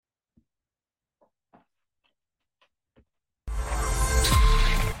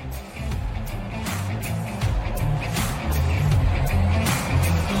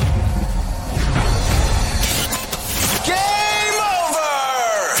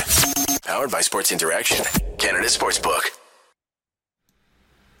Powered by Sports Interaction, Canada Sportsbook.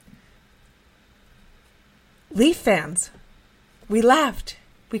 Leaf fans, we laughed,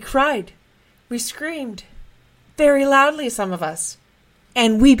 we cried, we screamed, very loudly, some of us,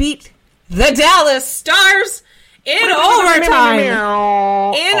 and we beat the Dallas Stars in overtime.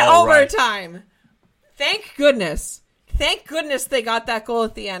 Overtime. Thank goodness. Thank goodness they got that goal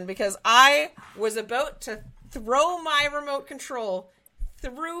at the end, because I was about to throw my remote control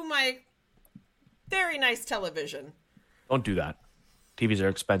through my very nice television. Don't do that. TVs are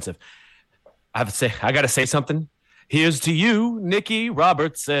expensive. I got to say something. Here's to you, Nikki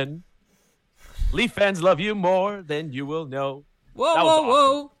Robertson. Leaf fans love you more than you will know.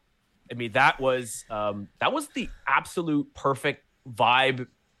 Whoa. I mean, that was the absolute perfect vibe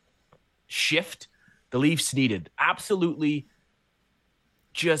shift the Leafs needed. Absolutely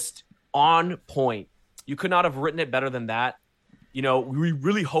just on point. You could not have written it better than that. You know, we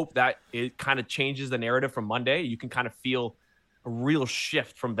really hope that it kind of changes the narrative from Monday. You can kind of feel a real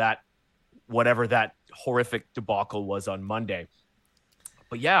shift from that, whatever that horrific debacle was on Monday.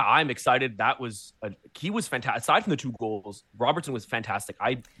 But yeah, I'm excited. He was fantastic. Aside from the 2 goals, Robertson was fantastic.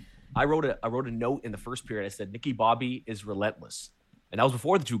 I wrote a note in the first period. I said, Nicky Bobby is relentless. And that was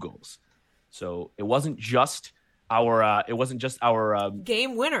before the 2 goals. So it wasn't just our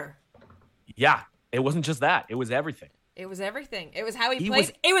game winner. Yeah, it wasn't just that. It was everything. It was everything. It was how he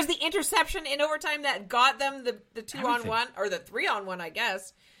played. It was the interception in overtime that got them the 2-on-1 or the 3-on-1, I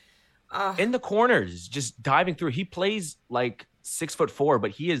guess. In the corners, just diving through. He plays like 6'4",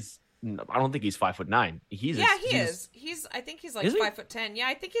 but he is. I don't think he's 5'9". He is. I think he's like 5'10". Yeah,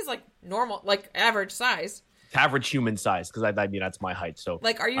 I think he's like normal, like average size. Average human size, because I mean that's my height. So,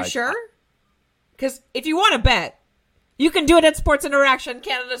 like, are you sure? Because if you want to bet, you can do it at Sports Interaction,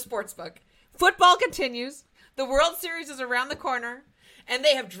 Canada Sportsbook. Football continues. The World Series is around the corner, and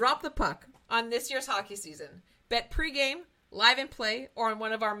they have dropped the puck on this year's hockey season. Bet pregame, live and play, or on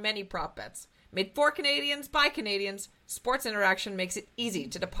one of our many prop bets. Made for Canadians by Canadians, Sports Interaction makes it easy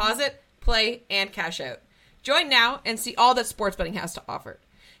to deposit, play, and cash out. Join now and see all that sports betting has to offer.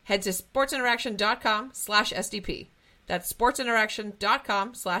 Head to sportsinteraction.com/SDP. That's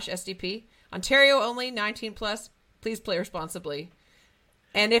sportsinteraction.com/SDP. Ontario only, 19+. Please play responsibly.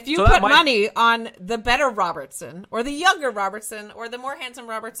 And if you put money on the better Robertson, or the younger Robertson, or the more handsome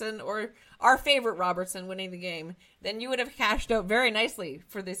Robertson, or our favorite Robertson winning the game, then you would have cashed out very nicely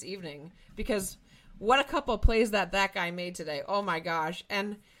for this evening. Because what a couple plays that guy made today. Oh my gosh.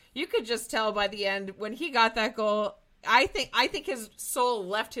 And you could just tell by the end, when he got that goal, I think his soul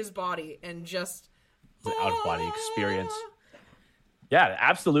left his body and just... It's an out-of-body experience. Yeah,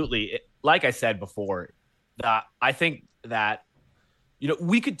 absolutely. Like I said before, I think that, you know,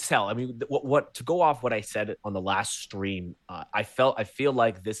 we could tell. I mean, what to go off what I said on the last stream, I feel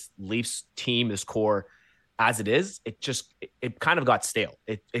like this Leafs team, this core, as it is, it kind of got stale.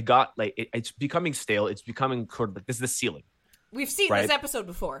 It's becoming stale. It's becoming like this is the ceiling. We've seen this episode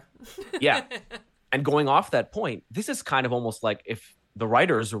before. Yeah. And going off that point, this is kind of almost like if the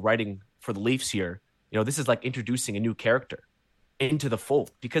writers are writing for the Leafs here, you know, this is like introducing a new character into the fold,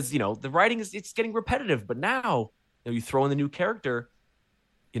 because, you know, the writing it's getting repetitive, but now, you know, you throw in the new character,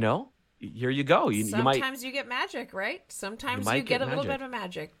 you know, here you go. Sometimes you get magic, right? Sometimes you get a little bit of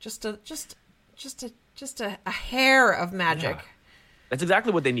magic, just a hair of magic. Yeah. That's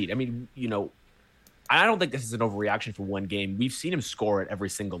exactly what they need. I mean, you know, I don't think this is an overreaction for one game. We've seen him score at every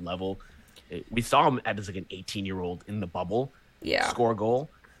single level. We saw him as like an 18-year-old in the bubble, score a goal.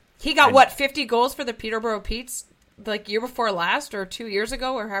 He got 50 goals for the Peterborough Petes, like year before last, or 2 years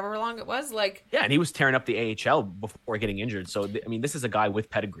ago, or however long it was. Like, yeah, and he was tearing up the AHL before getting injured. So I mean, this is a guy with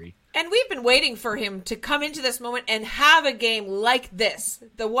pedigree. And we've been waiting for him to come into this moment and have a game like this,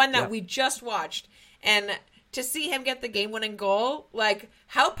 the one that we just watched, and to see him get the game-winning goal, like,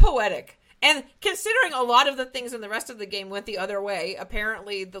 how poetic. And considering a lot of the things in the rest of the game went the other way,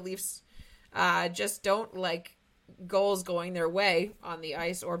 apparently the Leafs just don't like goals going their way on the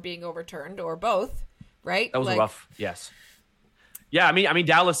ice or being overturned, or both, right? That was rough. Yes. Yeah, I mean,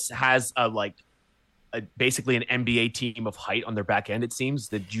 Dallas has basically an NBA team of height on their back end. It seems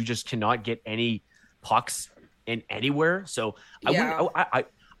that you just cannot get any pucks in anywhere. So I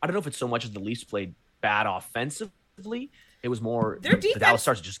don't know if it's so much as the Leafs played bad offensively. It was more the Dallas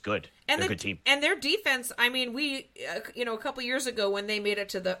Stars are just good. They're a good team. And their defense, I mean, we, a couple years ago when they made it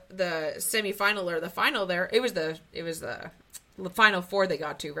to the semifinal or the final there, it was the Final Four they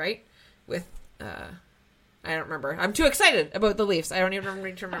got to, right? With, I don't remember. I'm too excited about the Leafs. I don't even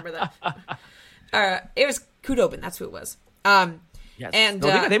remember that. It was Khudobin. That's who it was. Yes. And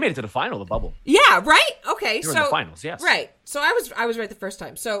they made it to the final, the bubble. Yeah, right? Okay. They were in the finals, yes. Right. So I was right the first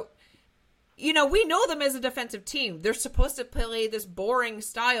time. So you know, we know them as a defensive team. They're supposed to play this boring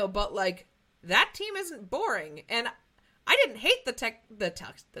style, but like that team isn't boring. And I didn't hate the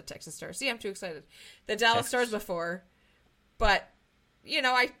Texas Stars. See, I'm too excited. The Dallas Stars before, but you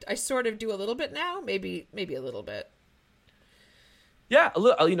know, I sort of do a little bit now, maybe a little bit. Yeah,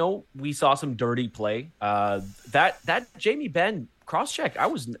 you know, we saw some dirty play. That Jamie Benn cross-check, I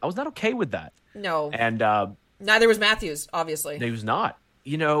was not okay with that. No. And neither was Matthews, obviously. He was not.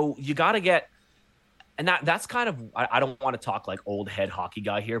 You know, you got to get, and that's kind of, I don't want to talk like old head hockey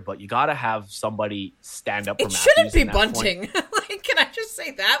guy here, but you got to have somebody stand up for Matthews. It shouldn't be Bunting. Like, can I just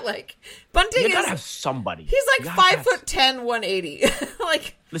say that? Like, Bunting you got to have somebody. He's like 5'10", 180.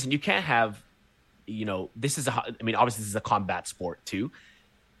 Like, listen, you can't have, you know, obviously this is a combat sport too.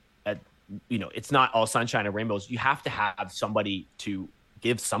 You know, it's not all sunshine and rainbows. You have to have somebody to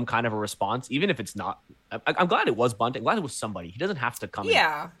give some kind of a response, even if it's not. I'm glad it was Bunting. I'm glad it was somebody. He doesn't have to come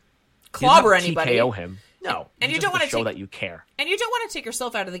in. Clobber anybody. TKO him. No. And you don't want to show that you care. And you don't want to take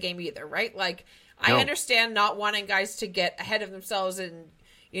yourself out of the game either, right? Like, no. I understand not wanting guys to get ahead of themselves and,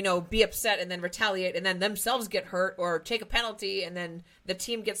 you know, be upset and then retaliate and then themselves get hurt or take a penalty and then the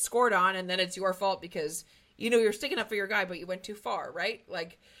team gets scored on and then it's your fault because, you know, you're sticking up for your guy, but you went too far, right?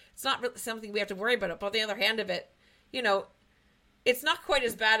 Like, it's not really something we have to worry about. But on the other hand of it, you know, it's not quite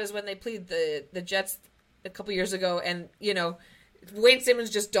as bad as when they played the Jets a couple years ago and, you know, Wayne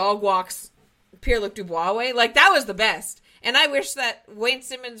Simmons just dog walks Pierre-Luc Dubois away. Like, that was the best. And I wish that Wayne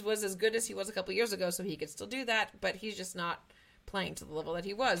Simmons was as good as he was a couple years ago so he could still do that, but he's just not playing to the level that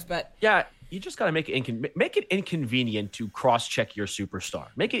he was. But yeah, you just got to make it inconvenient to cross-check your superstar.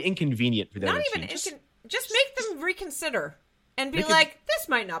 Make it inconvenient for them. Not even just make them reconsider and be like, this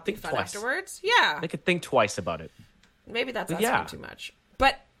might not be fun afterwards. Yeah. They could think twice about it. Maybe that's asking too much.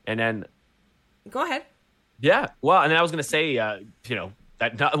 But and then go ahead. Yeah. Well, and I was going to say, you know,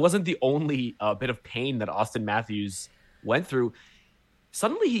 that wasn't the only bit of pain that Austin Matthews went through.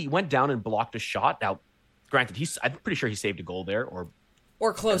 Suddenly he went down and blocked a shot. Now, granted, I'm pretty sure he saved a goal there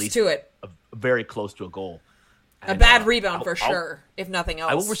or close to it. Very close to a goal. And, a bad rebound for sure, if nothing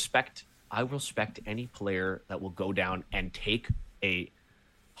else. I will respect any player that will go down and take a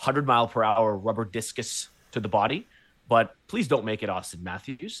 100-mile-per-hour rubber discus to the body, but please don't make it Austin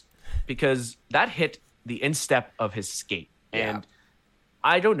Matthews because that hit the instep of his skate. And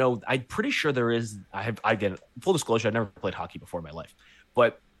I don't know. I'm pretty sure there is. Again, full disclosure, I've never played hockey before in my life,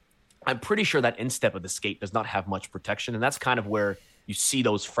 but I'm pretty sure that instep of the skate does not have much protection. And that's kind of where you see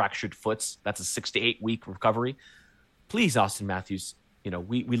those fractured foots. That's a 6 to 8 week recovery. Please, Austin Matthews, you know,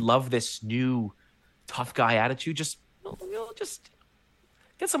 we love this new tough guy attitude. Just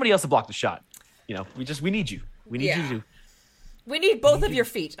get somebody else to block the shot. You know, we need you. We need you to. We need both of your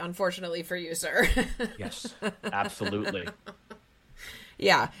feet, unfortunately, for you, sir. Yes, absolutely.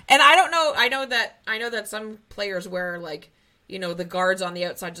 Yeah, and I don't know. I know that some players wear like, you know, the guards on the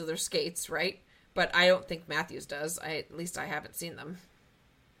outsides of their skates, right? But I don't think Matthews does. At least I haven't seen them.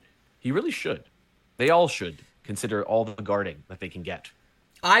 He really should. They all should consider all the guarding that they can get.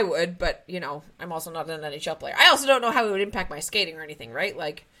 I would, but you know, I'm also not an NHL player. I also don't know how it would impact my skating or anything, right?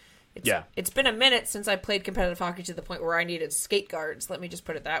 Like. It's been a minute since I played competitive hockey to the point where I needed skate guards. Let me just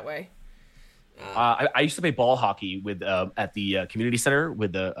put it that way. I used to play ball hockey with at the community center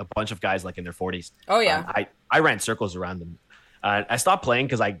with a bunch of guys like in their 40s. Oh, yeah. I ran circles around them. I stopped playing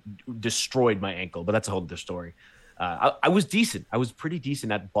because I destroyed my ankle, but that's a whole other story. I was decent. I was pretty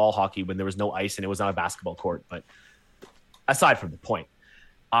decent at ball hockey when there was no ice and it was on a basketball court. But aside from the point,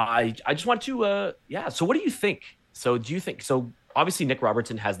 I just want to, So what do you think? Obviously, Nick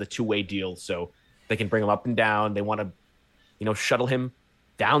Robertson has the two-way deal, so they can bring him up and down. They want to, you know, shuttle him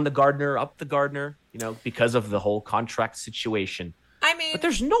down the Gardner, up the Gardner, you know, because of the whole contract situation. I mean... But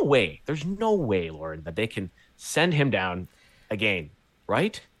there's no way, Lauren, that they can send him down again,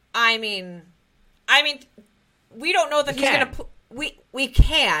 right? I mean, we don't know that he's going to... We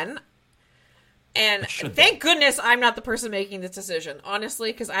can, and thank goodness I'm not the person making this decision,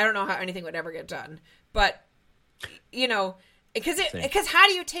 honestly, because I don't know how anything would ever get done. But, you know... Because how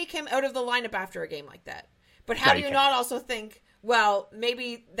do you take him out of the lineup after a game like that? But how do you not also think, well,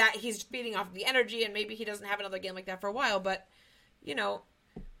 maybe that he's feeding off the energy and maybe he doesn't have another game like that for a while. But, you know,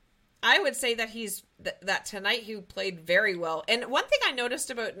 I would say that that tonight he played very well. And one thing I noticed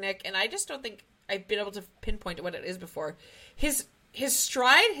about Nick, and I just don't think I've been able to pinpoint what it is before, his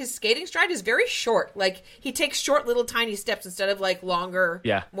stride, his skating stride is very short. Like, he takes short little tiny steps instead of like longer,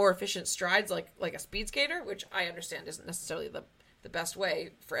 more efficient strides like a speed skater, which I understand isn't necessarily the best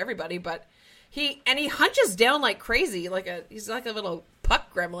way for everybody, but he hunches down like crazy, he's like a little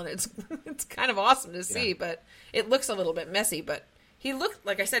puck gremlin. It's kind of awesome to see, but it looks a little bit messy, but he looked,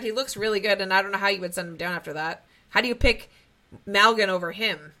 like I said, he looks really good, and I don't know how you would send him down after that. How do you pick Malgin over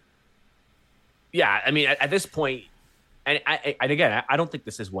him? Yeah, I mean, at this point, and again, I don't think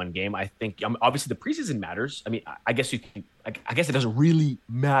this is one game. I think obviously the preseason matters. I mean, I guess I guess it doesn't really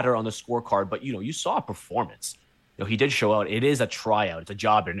matter on the scorecard, but you saw a performance. He did show out. It is a tryout. It's a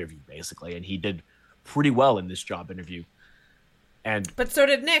job interview basically, and he did pretty well in this job interview. But so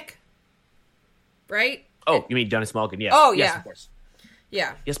did Nick, right? Oh, you mean Denis Malgin? Yes. Oh, yeah. Yes, of course.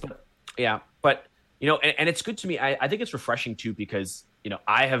 Yeah. Yes, but and it's good to me. I think it's refreshing too because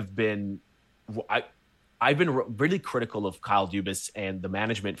I've been really critical of Kyle Dubas and the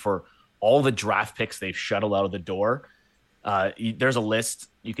management for all the draft picks they've shuttled out of the door. There's a list.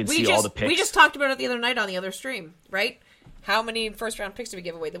 You can see all the picks. We just talked about it the other night on the other stream, right? How many first-round picks did we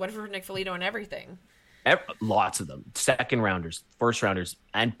give away? The one for Nick Foligno and everything. Lots of them. Second rounders, first rounders,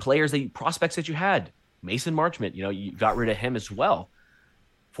 and prospects that you had. Mason Marchment, you got rid of him as well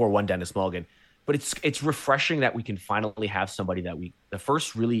for one Denis Malgin. But it's refreshing that we can finally have somebody the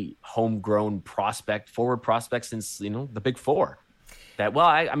first really homegrown forward prospect since, the Big Four. I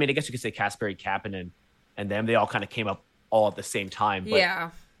guess you could say Kasperi Kapanen and them, they all kind of came up all at the same time. But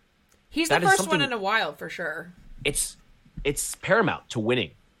yeah. He's the first one in a while, for sure. It's paramount to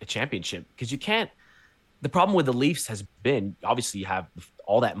winning a championship because you can't. The problem with the Leafs has been, obviously, you have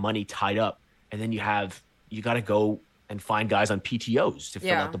all that money tied up, and then you got to go and find guys on PTOs to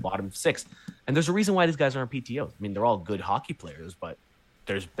fill out the bottom six. And there's a reason why these guys are on PTOs. I mean, they're all good hockey players, but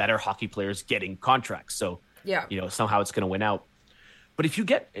there's better hockey players getting contracts. So, somehow it's going to win out. But if you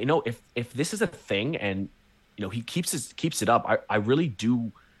get, if this is a thing and, he keeps it up, I really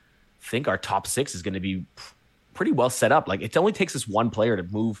do think our top six is going to be pretty well set up. Like, it only takes this one player to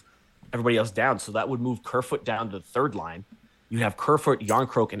move everybody else down. So that would move Kerfoot down to the third line. You'd have Kerfoot,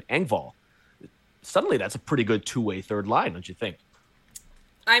 Jarnkrok, and Engvall. Suddenly, that's a pretty good two-way third line, don't you think?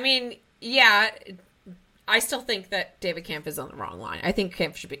 I mean, yeah, I still think that David Kampf is on the wrong line. I think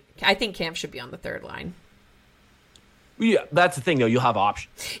Kampf should be on the third line. Yeah, that's the thing, though. You'll have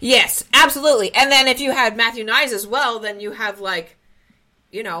options. Yes, absolutely. And then if you had Matthew Knies as well, then you have,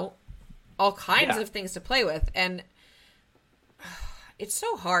 all kinds of things to play with. And it's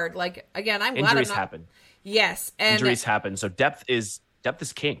so hard. Like, again, I'm glad injuries happen. Yes. And injuries happen. So depth is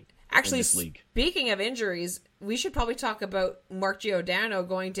king. Actually, in this league. Speaking of injuries, we should probably talk about Mark Giordano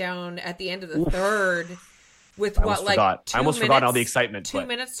going down at the end of the third with I almost forgot all the excitement. 2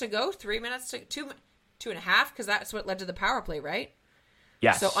 minutes to go, 3 minutes to 2.5, because that's what led to the power play, right?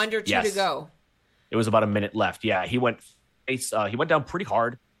 Yes. So under two to go. It was about a minute left. Yeah, he went down pretty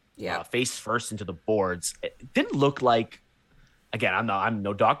hard. Yeah. Face first into the boards. It didn't look like. Again, I'm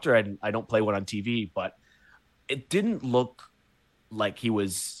no doctor and I don't play one on TV, but it didn't look like he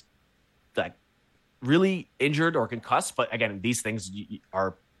was like really injured or concussed. But again, these things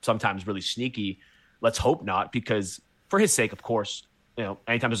are sometimes really sneaky. Let's hope not, because for his sake, of course,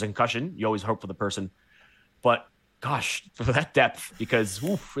 anytime there's a concussion, you always hope for the person. But gosh, for that depth, because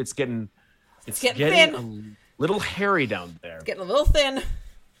it's getting thin. A little hairy down there. It's getting a little thin.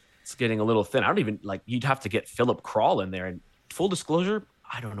 It's getting a little thin. I don't even you'd have to get Philip Kral in there. And full disclosure,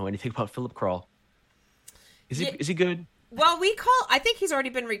 I don't know anything about Philip Kral. Is he good? Well, I think he's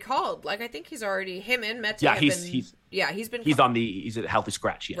already been recalled. Like, I think he's already, him and Mete he's on he's a healthy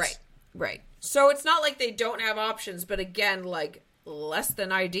scratch, yes. Right. So it's not like they don't have options, but again, less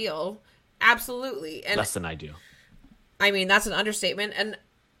than ideal. Absolutely. And less than ideal. I mean, that's an understatement. And,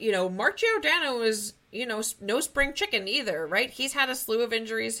 Mark Giordano is, no spring chicken either, right? He's had a slew of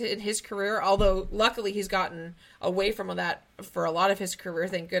injuries in his career, although luckily he's gotten away from that for a lot of his career,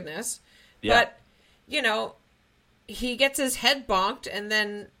 thank goodness. Yeah. But, he gets his head bonked, and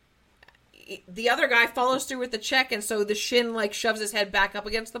then the other guy follows through with the check, and so the shin shoves his head back up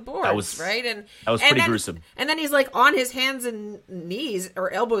against the boards, right? And that was pretty gruesome. And then he's on his hands and knees,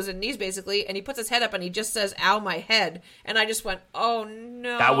 or elbows and knees, basically, and he puts his head up and he just says, "Ow, my head!" And I just went, "Oh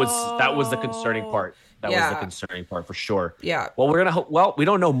no!" That was the concerning part. That was the concerning part for sure. Yeah. Well, we're gonna Well, we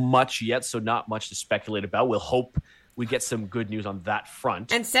don't know much yet, so not much to speculate about. We'll hope we get some good news on that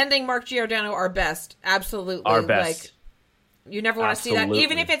front. And sending Mark Giordano our best, absolutely. Our best. You never want to see that.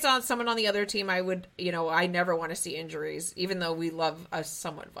 Even if it's on someone on the other team, I would, I never want to see injuries, even though we love a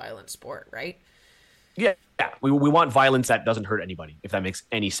somewhat violent sport, right? Yeah. We want violence that doesn't hurt anybody, if that makes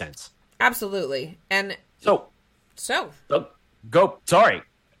any sense. Absolutely. And so go. Sorry.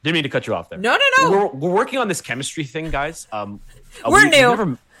 Didn't mean to cut you off there. No. We're working on this chemistry thing, guys. We're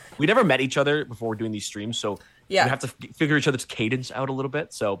new. We never met each other before we're doing these streams, so we have to figure each other's cadence out a little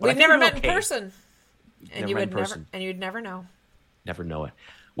bit. So, but we've never met in person. And you'd never know. Never know it.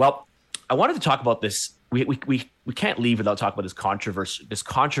 Well, I wanted to talk about this we can't leave without talking about this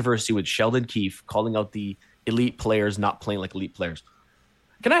controversy with Sheldon Keefe calling out the elite players not playing like elite players.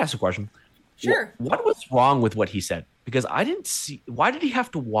 Can I ask a question? Sure. What was wrong with what he said? Because I didn't see, why did he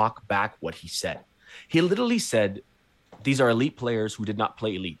have to walk back what he said? He literally said, these are elite players who did not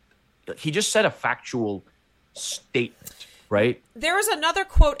play elite. He just said a factual statement, right? There was another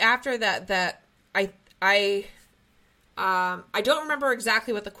quote after that I don't remember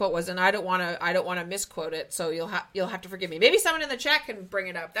exactly what the quote was, and I don't want to misquote it, so you'll have to forgive me. Maybe someone in the chat can bring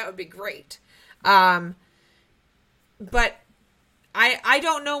it up. That would be great. But I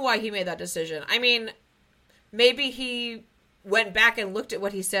don't know why he made that decision. I mean, maybe he went back and looked at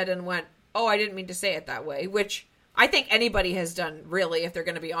what he said and went, "Oh, I didn't mean to say it that way," which I think anybody has done, really, if they're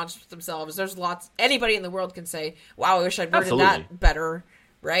going to be honest with themselves. Anybody in the world can say, "Wow, I wish I'd worded that better,"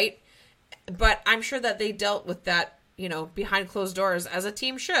 right? But I'm sure that they dealt with that, behind closed doors, as a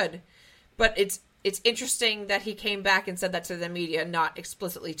team should. But it's interesting that he came back and said that to the media, not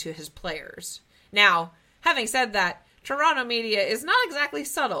explicitly to his players. Now, having said that, Toronto media is not exactly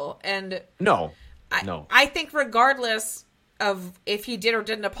subtle, and no. I think regardless of if he did or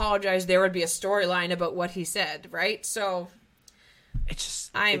didn't apologize, there would be a storyline about what he said, right? So it's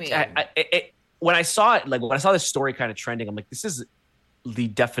just, when I saw it, like when I saw this story kind of trending, I'm like, this is the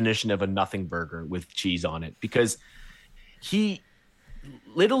definition of a nothing burger with cheese on it, because he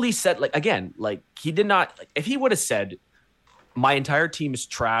literally said, he did not, if he would have said, my entire team is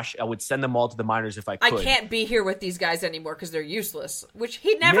trash, I would send them all to the minors if I could. I can't be here with these guys anymore because they're useless, which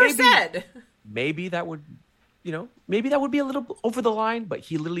he never said. Maybe that would, maybe that would be a little over the line, but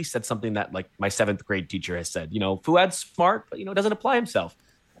he literally said something that, like, my 7th grade teacher has said, Fuad's smart, but, doesn't apply himself.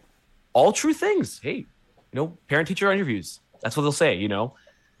 All true things. Hey, parent-teacher interviews. That's what they'll say,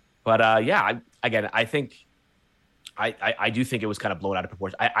 But, I think, I do think it was kind of blown out of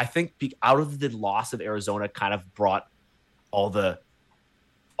proportion. I think out of the loss of Arizona kind of brought all the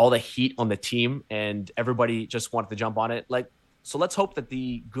heat on the team, and everybody just wanted to jump on it. So let's hope that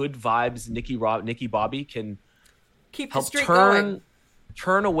the good vibes Nicky Bobby can keep help the streak going.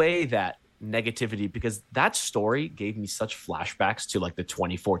 Turn away that negativity, because that story gave me such flashbacks to like the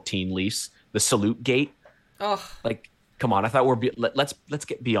 2014 Leafs, the salute gate. Oh, come on! I thought let's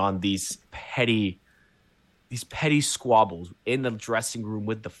get beyond these petty squabbles in the dressing room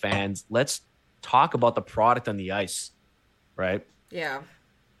with the fans. Let's talk about the product on the ice, right? Yeah.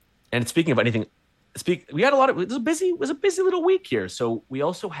 And speaking of anything, we had it was a busy little week here. So we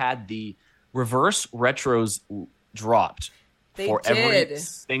also had the reverse retros dropped every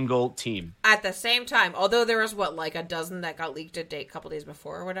single team at the same time. Although there was a dozen that got leaked a couple days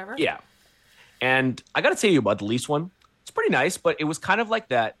before or whatever. Yeah. And I got to tell you about the Leafs one. It's pretty nice, but it was kind of like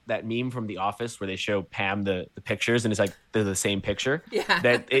that meme from The Office where they show Pam the pictures and it's like they're the same picture.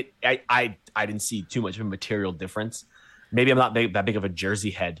 Yeah. I didn't see too much of a material difference. Maybe I'm not that big of a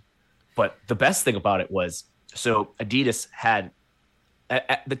jersey head. But the best thing about it was, so Adidas had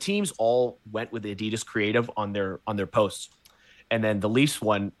the teams all went with the Adidas creative on their posts, and then the Leafs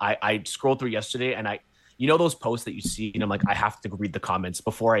one, I scrolled through yesterday, and those posts that you see, and I'm like, I have to read the comments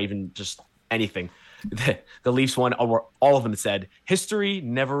before I even just anything. The Leafs one, all of them said, "History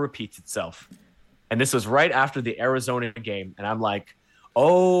never repeats itself," and this was right after the Arizona game, and I'm like,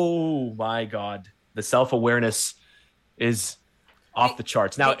 oh my god, the self-awareness is off the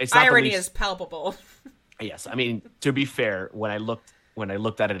charts. Now, it's not irony is palpable. Yes, I mean, to be fair, when I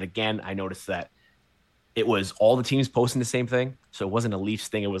looked at it again, I noticed that it was all the teams posting the same thing. So it wasn't a Leafs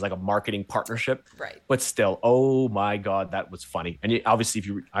thing; it was like a marketing partnership. Right. But still, oh my god, that was funny. And obviously,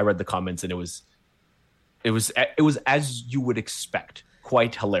 I read the comments, and it was as you would expect,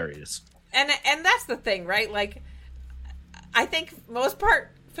 quite hilarious. And that's the thing, right? Like, I think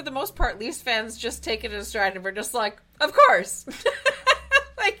for the most part, Leafs fans just take it in stride, and we're just like, of course.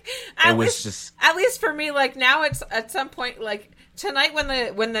 At least for me, now it's at some point, tonight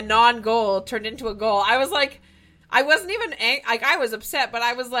when the non-goal turned into a goal, I was like, I wasn't even I was upset, but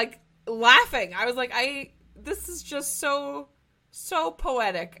I was laughing. I was like, this is just so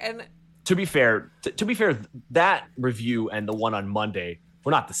poetic. And to be fair, that review and the one on Monday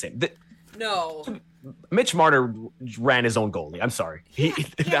were not the same. No. Mitch Marner ran his own goalie. I'm sorry.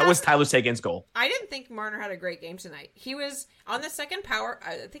 That was Tyler Seguin's goal. I didn't think Marner had a great game tonight. He was on the second power.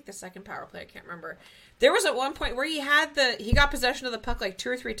 I think the second power play. I can't remember. There was at one point where he got possession of the puck 2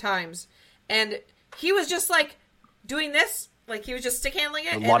 or 3 times, and he was just doing this, he was just stick handling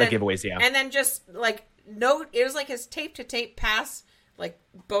it. A lot of giveaways, yeah. And then just it was his tape to tape pass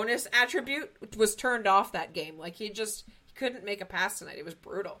bonus attribute was turned off that game. He couldn't make a pass tonight. It was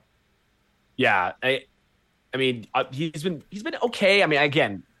brutal. Yeah, I mean, he's been okay. I mean,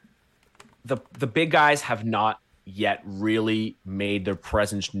 again, the big guys have not yet really made their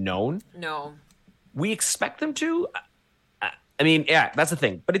presence known. No. We expect them to. I mean, yeah, that's the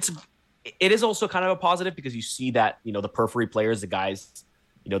thing. But it is also kind of a positive because you see that, the periphery players, the guys,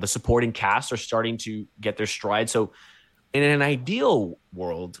 the supporting cast are starting to get their stride. So in an ideal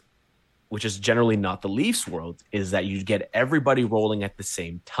world, which is generally not the Leafs world, is that you get everybody rolling at the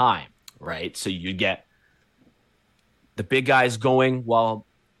same time, right? So you get the big guys going while,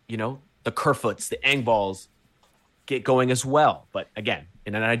 the Kerfoots, the Engvalls get going as well. But again,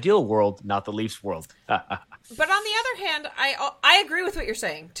 in an ideal world, not the Leafs world. But on the other hand, I agree with what you're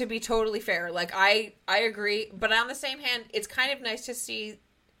saying, to be totally fair. Like, I agree. But on the same hand, it's kind of nice to see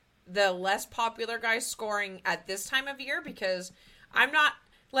the less popular guys scoring at this time of year, because I'm not,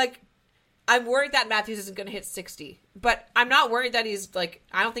 I'm worried that Matthews isn't going to hit 60. But I'm not worried that he's,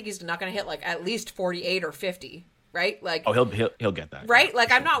 I don't think he's not going to hit, at least 48 or 50, right? He'll get that. Right?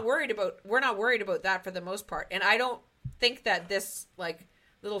 I'm not worried about, we're not worried about that for the most part. And I don't think that this,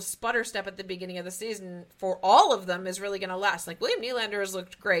 little sputter step at the beginning of the season for all of them is really going to last. William Nylander has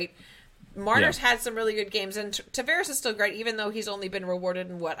looked great. Marner's had some really good games, and Tavares is still great, even though he's only been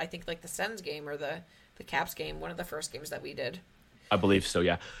rewarded in I think the Sens game or the Caps game, one of the first games that we did. I believe so,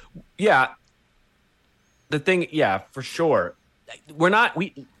 yeah. Yeah. The thing, yeah, for sure.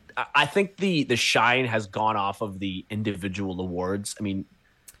 I think the shine has gone off of the individual awards. I mean,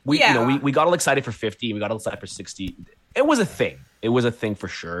 we got all excited for 50, we got all excited for 60. It was a thing. It was a thing for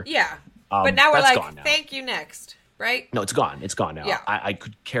sure. Yeah. But now we're thank you, next, right? No, it's gone. It's gone now. Yeah. I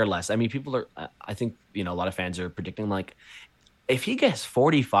could care less. I mean, people are, I think, a lot of fans are predicting, if he gets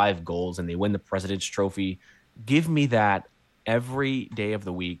 45 goals and they win the President's Trophy, give me that every day of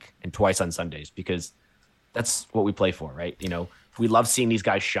the week and twice on Sundays, because that's what we play for, right? We love seeing these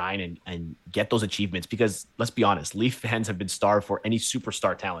guys shine and get those achievements, because let's be honest, Leaf fans have been starved for any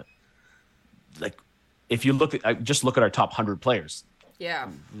superstar talent. If you look at our top 100 players. Yeah.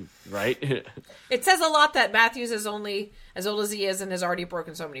 Right? It says a lot that Matthews is only as old as he is and has already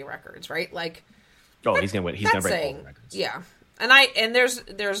broken so many records, right? He's going to win. He's going to break all the records. Yeah. And there's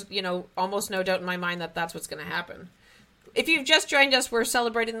almost no doubt in my mind that that's what's going to happen. If you've just joined us, we're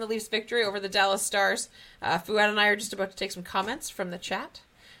celebrating the Leafs' victory over the Dallas Stars. Fouad and I are just about to take some comments from the chat.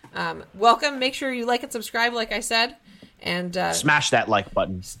 Welcome. Make sure you like and subscribe, like I said. And smash that like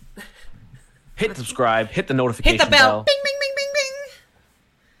button. Hit subscribe. Hit the notification bell. Hit the bell. Bell. Bing, bing, bing, bing, bing.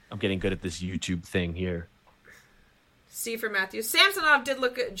 I'm getting good at this YouTube thing here. C for Matthews. Samsonov did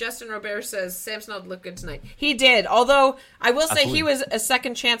look good. Justin Robert says Samsonov looked good tonight. He did. Although, I will say he was a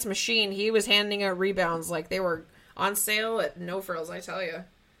second chance machine. He was handing out rebounds like they were on sale at no frills, I tell you.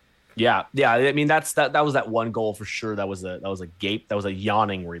 Yeah. I mean, that was that one goal for sure. That was a gape. That was a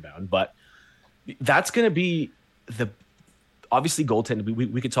yawning rebound. But that's going to be obviously goaltending.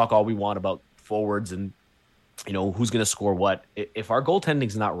 We could talk all we want about forwards and who's going to score what. If our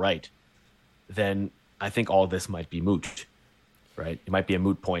goaltending's not right, then I think all this might be moot. Right? It might be a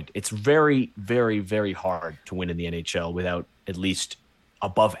moot point. It's very, very, very hard to win in the NHL without at least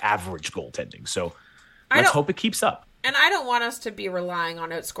above average goaltending. So let's hope it keeps up. And I don't want us to be relying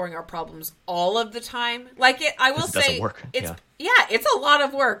on outscoring our problems all of the time. I will say, doesn't work. It's a lot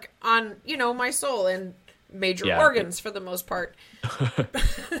of work on my soul and major organs for the most part.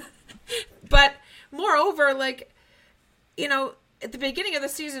 But moreover, at the beginning of the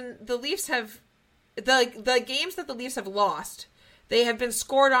season, the Leafs have the games that the Leafs have lost, they have been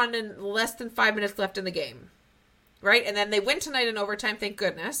scored on in less than 5 minutes left in the game, right? And then they win tonight in overtime, thank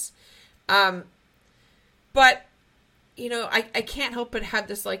goodness. But I can't help but have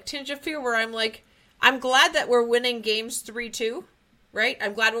this tinge of fear where I'm glad that we're winning games 3-2, right?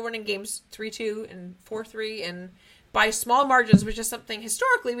 I'm glad we're winning games 3-2 and 4-3 and by small margins, which is something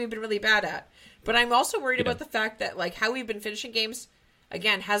historically we've been really bad at. But I'm also worried about the fact that how we've been finishing games,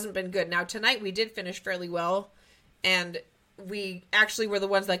 again, hasn't been good. Now tonight we did finish fairly well, and we actually were the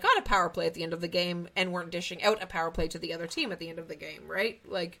ones that got a power play at the end of the game and weren't dishing out a power play to the other team at the end of the game, right?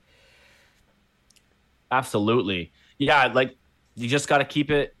 Absolutely. Yeah, you just got to keep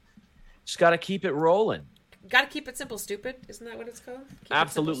it rolling. Got to keep it simple, stupid. Isn't that what it's called?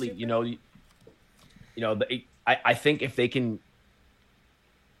 Absolutely. Simple, I think if they can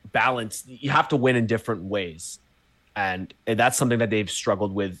balance, you have to win in different ways. And that's something that they've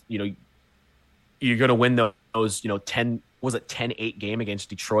struggled with. You're going to win those, 10-8 game against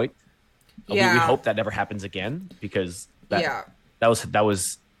Detroit. Yeah. We hope that never happens again, because that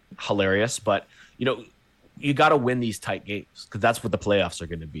was hilarious. But, you got to win these tight games, because that's what the playoffs are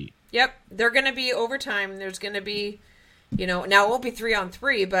going to be. Yep. They're going to be overtime. There's going to be, now it won't be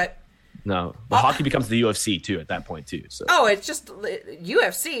 3-on-3, but No, the hockey becomes the UFC too at that point too. So. Oh, it's just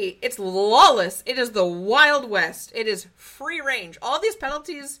UFC. It's lawless. It is the Wild West. It is free range. All these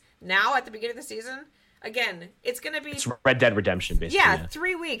penalties now at the beginning of the season. Again, it's going to be... It's Red Dead Redemption, basically. Yeah,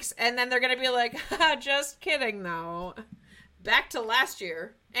 3 weeks. And then they're going to be like, just kidding, though. Back to last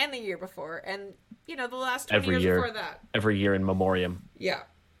year and the year before. And, the last 20 years before that. Every year in memoriam. Yeah.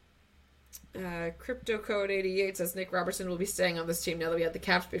 Crypto Code 88 says Nick Robertson will be staying on this team now that we had the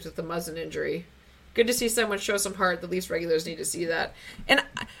cap space with the Muzzin injury. Good to see someone show some heart. The Leafs regulars need to see that. And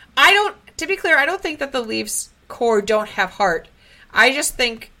to be clear, I don't think that the Leafs core don't have heart. I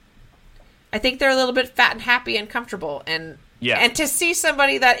think they're a little bit fat and happy and comfortable. And to see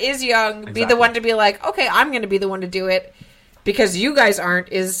somebody that is young be the one to be like, okay, I'm going to be the one to do it because you guys aren't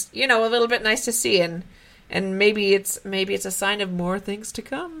is, a little bit nice to see. And maybe it's a sign of more things to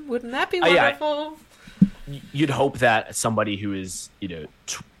come. Wouldn't that be wonderful? You'd hope that somebody who is,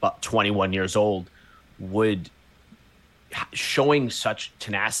 21 years old would showing such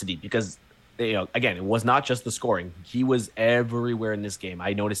tenacity because again, it was not just the scoring. He was everywhere in this game.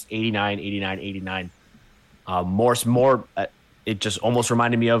 I noticed 89. More. It just almost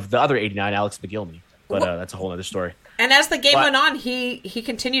reminded me of the other 89, Alex McGillney. But that's a whole other story. And as the game went on, he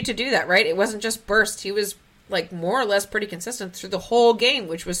continued to do that, right? It wasn't just bursts. He was more or less pretty consistent through the whole game,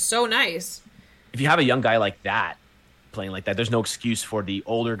 which was so nice. If you have a young guy like that playing like that, there's no excuse for the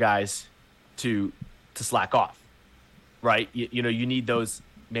older guys to slack off, right? You need those.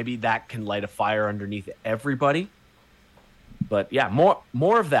 Maybe that can light a fire underneath everybody. But yeah,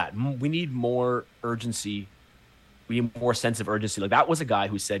 more of that. We need more urgency. We need more sense of urgency. Like that was a guy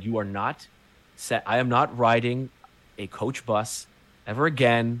who said, "You are not set. I am not riding a coach bus ever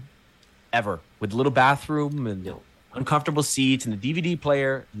again, ever with a little bathroom and uncomfortable seats and the DVD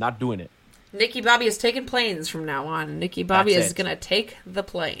player. Not doing it." Nicky Bobby is taking planes from now on. Nicky Bobby is going to take the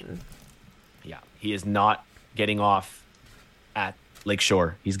plane. Yeah, he is not getting off at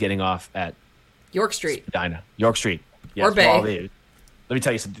Lakeshore. He's getting off at York Street. Spadina. York Street. Yes, or Bay. Let me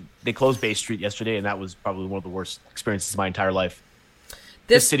tell you something. They closed Bay Street yesterday, and that was probably one of the worst experiences of my entire life.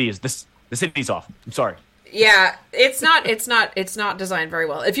 The city's off. I'm sorry. Yeah, it's not designed very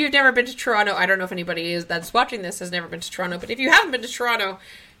well. If you've never been to Toronto, I don't know if anybody that's watching this has never been to Toronto, but if you haven't been to Toronto,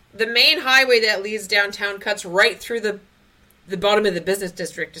 the main highway that leads downtown cuts right through the bottom of the business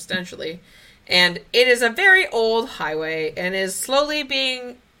district, essentially. And it is a very old highway and is slowly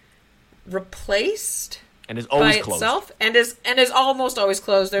being replaced and is always by closed. Itself and is almost always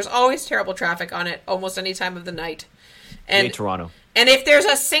closed. There's always terrible traffic on it almost any time of the night. And Toronto. And if there's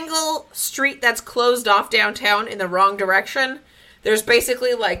a single street that's closed off downtown in the wrong direction, there's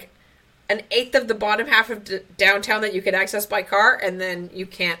basically an eighth of the bottom half of downtown that you can access by car, and then you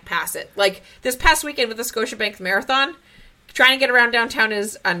can't pass it. Like this past weekend with the Scotiabank Marathon, trying to get around downtown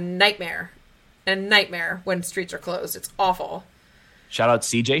is a nightmare. A nightmare when streets are closed. It's awful. Shout out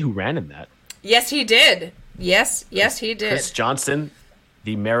CJ who ran in that. Yes, he did. Yes, he did. Chris Johnson,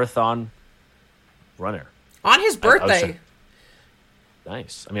 the marathon runner. On his birthday.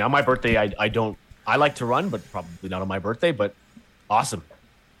 Nice. I mean, on my birthday, I like to run, but probably not on my birthday, but awesome.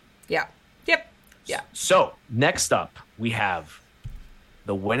 Yeah. Yep. Yeah. So, next up, we have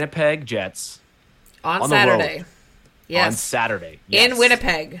the Winnipeg Jets. On Saturday. The road. Yes. On Saturday. Yes. In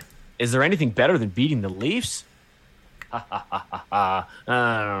Winnipeg. Is there anything better than beating the Leafs?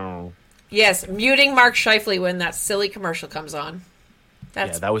 Yes, muting Mark Scheifele when that silly commercial comes on.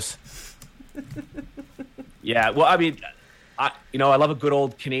 That was... Yeah, well, I mean, I love a good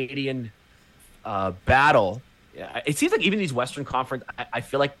old Canadian battle. It seems like even these Western Conference, I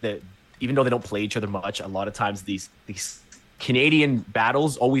feel like even though they don't play each other much, a lot of times these Canadian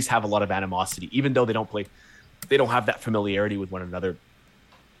battles always have a lot of animosity, even though they don't have that familiarity with one another.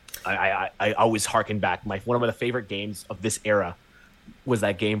 I always harken back. One of my favorite games of this era was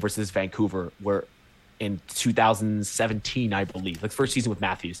that game versus Vancouver, where in 2017, I believe, like first season with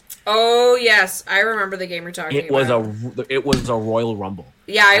Matthews. Oh yes, I remember the game you're talking about. It was a Royal Rumble.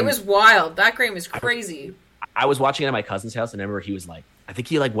 Yeah, it was wild. That game was crazy. I was watching it at my cousin's house, and I remember he was like, I think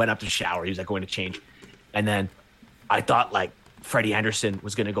he went up to shower. He was going to change, and then I thought Freddie Anderson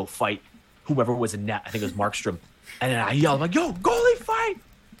was going to go fight whoever was in net. I think it was Markstrom, and then I yelled "Yo, goalie fight!"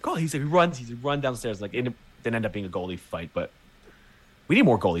 He's run downstairs. It didn't end up being a goalie fight, but we need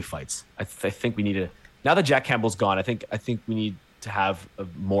more goalie fights. I think we need to. Now that Jack Campbell's gone, I think we need to have a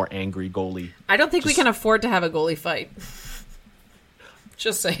more angry goalie. I don't think we can afford to have a goalie fight.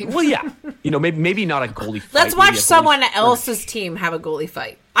 Just saying. Well, yeah, maybe not a goalie fight. Let's watch someone else's team have a goalie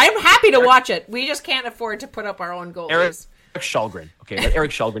fight. I'm happy to watch it. We just can't afford to put up our own goalies. Eric Shalgren. Okay, let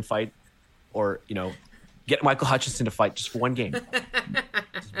Eric Shalgren fight, or Get Michael Hutchinson to fight just for one game.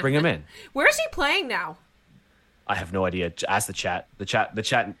 Just bring him in. Where is he playing now? I have no idea. Ask the chat. The chat.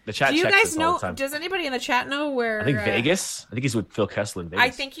 Do you guys know? Does anybody in the chat know where? I think Vegas. I think he's with Phil Kessler in Vegas. I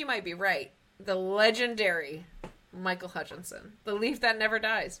think you might be right. The legendary Michael Hutchinson, the Leaf that never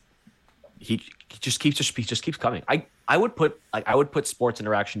dies. He just keeps coming. I would put Sports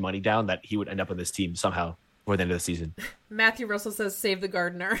Interaction money down that he would end up on this team somehow before the end of the season. Matthew Russell says, "Save the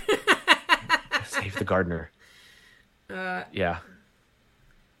gardener." Save the gardener. Yeah.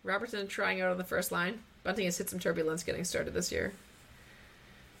 Robertson trying out on the first line. Bunting has hit some turbulence getting started this year.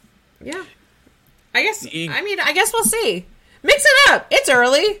 Yeah. I guess we'll see. Mix it up. It's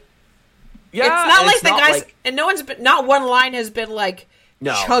early. Yeah. It's not like the guys, and not one line has been like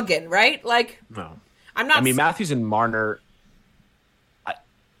chugging, right? Like, no. I'm not. I mean, Matthews and Marner.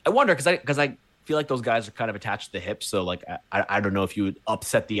 I wonder because I feel like those guys are kind of attached to the hips, so like I don't know if you would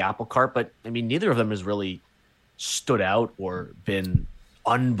upset the apple cart, but I mean neither of them has really stood out or been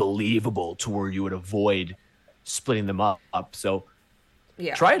unbelievable to where you would avoid splitting them up. So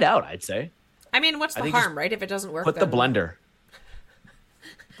yeah, try it out. I'd say. I mean, what's the harm, right? If it doesn't work, put the blender.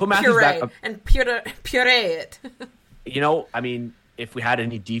 Put Matthews back and puree it. You know, I mean, if we had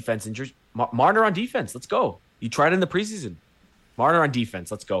any defense injuries, Marner on defense, let's go. You tried it in the preseason. Marner on defense,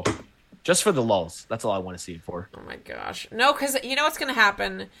 let's go. Just for the lulls. That's all I want to see it for. Oh my gosh. No, because you know what's going to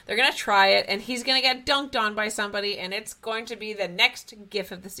happen? They're going to try it, and he's going to get dunked on by somebody, and it's going to be the next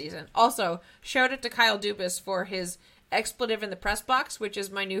GIF of the season. Also, shout out to Kyle Dubas for his expletive in the press box, which is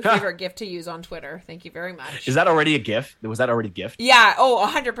my new favorite GIF to use on Twitter. Thank you very much. Is that already a GIF? Was that already a GIF? Yeah. Oh,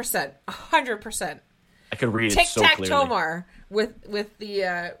 100%. 100%. I could read it so clearly. Tic Tac Tomar with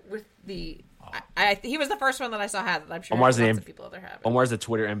the he was the first one that I saw had it. I'm sure lots of people out there have it. Omar's the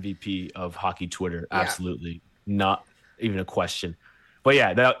Twitter MVP of hockey Twitter. Absolutely. Not even a question. But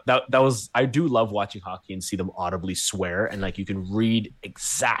yeah, that was, I do love watching hockey and see them audibly swear and like you can read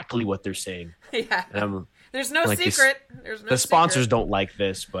exactly what they're saying. Yeah. There's no like secret. The sponsors don't like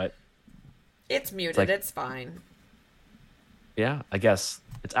this, but it's muted. It's fine. Yeah, I guess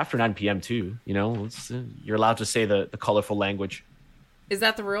it's after 9 p.m. too. You know, you're allowed to say the colorful language. Is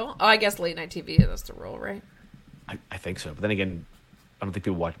that the rule? Oh, I guess late night TV, that's the rule, right? I think so. But then again, I don't think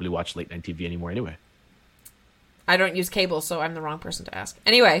people really watch late night TV anymore anyway. I don't use cable, so I'm the wrong person to ask.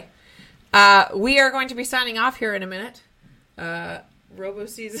 Anyway, we are going to be signing off here in a minute. Robo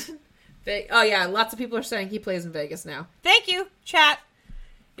season. Oh, yeah, lots of people are saying he plays in Vegas now. Thank you, chat.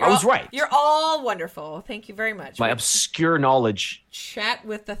 I was right. You're all wonderful. Thank you very much. My obscure knowledge. Chat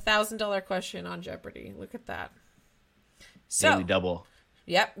with the $1,000 question on Jeopardy. Look at that. So, Daily double.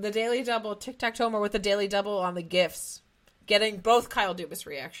 Yep, the Daily Double. Tic Tac Tomer with the Daily Double on the GIFs. Getting both Kyle Dubas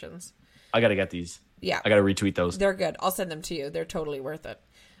reactions. I got to get these. Yeah. I got to retweet those. They're good. I'll send them to you. They're totally worth it.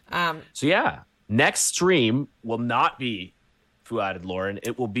 So, yeah. Next stream will not be Fuad and Lauren.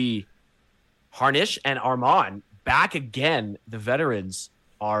 It will be Harnish and Armand back again. The veterans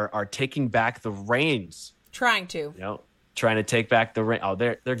are taking back the reins. Trying to. You know, trying to take back the reins. Oh,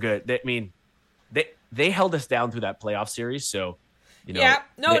 they're good. They held us down through that playoff series, so you know. Yeah,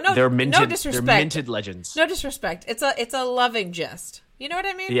 they're minted, no disrespect. They're minted legends. No disrespect. It's a loving jest. You know what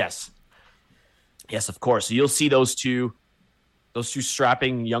I mean? Yes, of course. So you'll see those two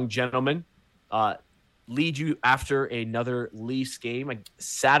strapping young gentlemen lead you after another Leafs game, like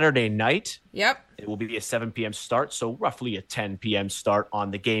Saturday night. Yep. It will be a 7 p.m. start, so roughly a 10 p.m. start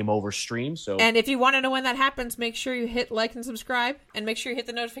on the Game Over stream. So, and if you want to know when that happens, make sure you hit like and subscribe, and make sure you hit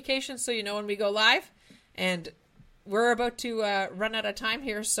the notifications so you know when we go live. And we're about to run out of time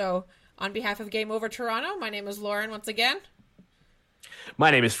here, so on behalf of Game Over Toronto, my name is Lauren once again.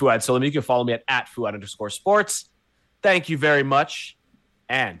 My name is Fuad Solim. You can follow me at Fuad_sports. Thank you very much,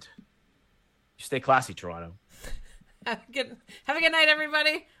 and stay classy, Toronto. Have a good night,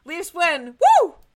 everybody. Leafs win. Woo!